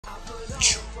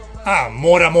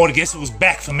Amor, guess who's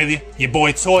back, familiar? Your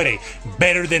boy Toyday,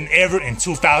 better than ever in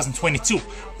 2022.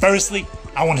 Firstly,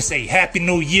 I want to say Happy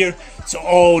New Year to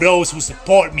all those who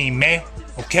support me, man,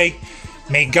 okay?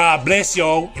 May God bless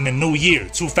y'all in the new year,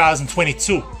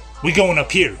 2022. We going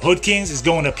up here. Hood Kings is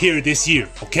going up here this year,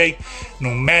 okay?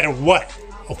 No matter what,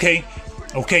 okay?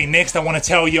 Okay, next I want to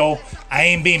tell y'all, I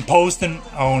ain't been posting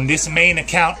on this main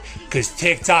account because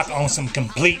TikTok on some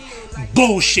complete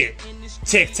bullshit.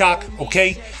 TikTok,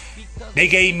 okay? They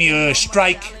gave me a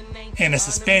strike and a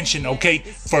suspension, okay,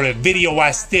 for a video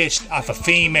I stitched off a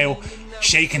female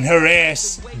shaking her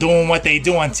ass, doing what they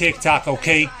do on TikTok,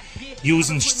 okay,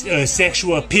 using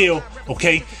sexual appeal,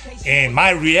 okay, and my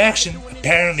reaction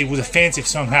apparently was offensive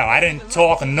somehow. I didn't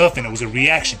talk or nothing, it was a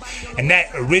reaction, and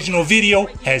that original video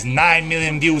has 9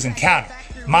 million views and counting.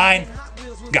 Mine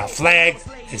got flagged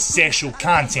as sexual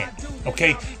content,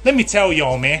 okay. Let me tell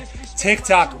y'all, man,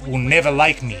 TikTok will never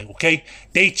like me, okay?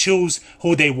 They choose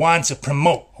who they want to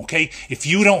promote, okay? If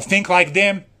you don't think like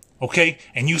them, okay,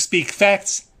 and you speak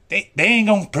facts, they ain't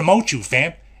gonna promote you,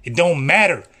 fam. It don't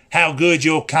matter how good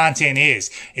your content is.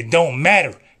 It don't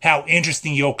matter how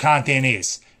interesting your content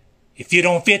is. If you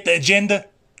don't fit the agenda,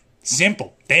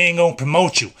 simple, they ain't gonna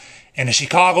promote you. And a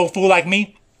Chicago fool like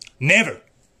me, never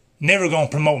gonna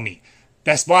promote me.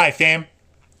 That's why, fam.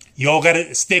 Y'all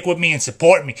gotta stick with me and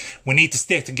support me. We need to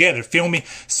stick together, feel me?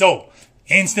 So,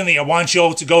 instantly, I want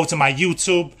y'all to go to my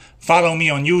YouTube. Follow me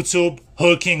on YouTube,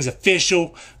 Hood Kings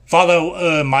Official.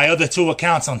 Follow my other 2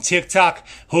 accounts on TikTok,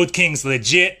 Hood Kings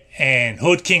Legit and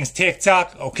Hood Kings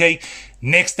TikTok, okay?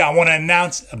 Next, I want to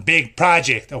announce a big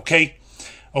project, okay?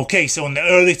 Okay, so in the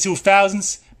early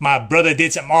 2000s, my brother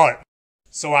did some art.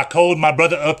 So I called my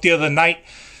brother up the other night.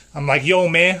 I'm like, yo,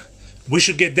 man, we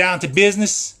should get down to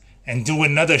business and do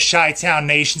another Chi-Town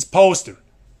Nations poster.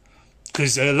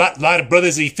 Cause a lot of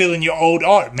brothers are feeling your old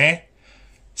art, man.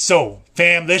 So,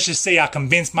 fam, let's just say I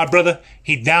convinced my brother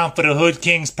he down for the Hood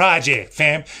Kings project,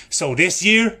 fam. So this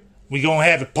year, we gonna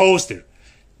have a poster.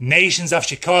 Nations of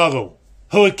Chicago.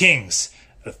 Hood Kings.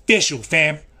 Official,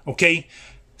 fam. Okay?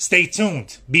 Stay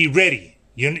tuned. Be ready.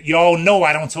 You all know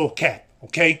I don't talk cap.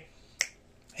 Okay?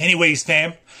 Anyways,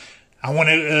 fam, I want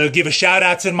to give a shout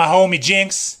out to my homie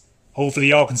Jinx. Hopefully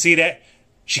y'all can see that.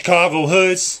 Chicago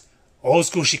Hoods. Old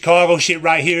school Chicago shit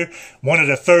right here. One of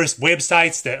the first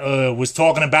websites that was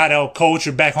talking about our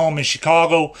culture back home in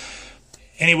Chicago.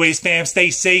 Anyways, fam,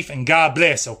 stay safe and God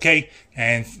bless, okay?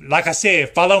 And like I said,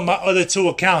 follow my other 2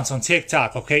 accounts on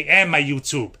TikTok, okay? And my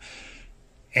YouTube.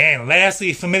 And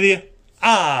lastly, familiar,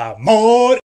 amor.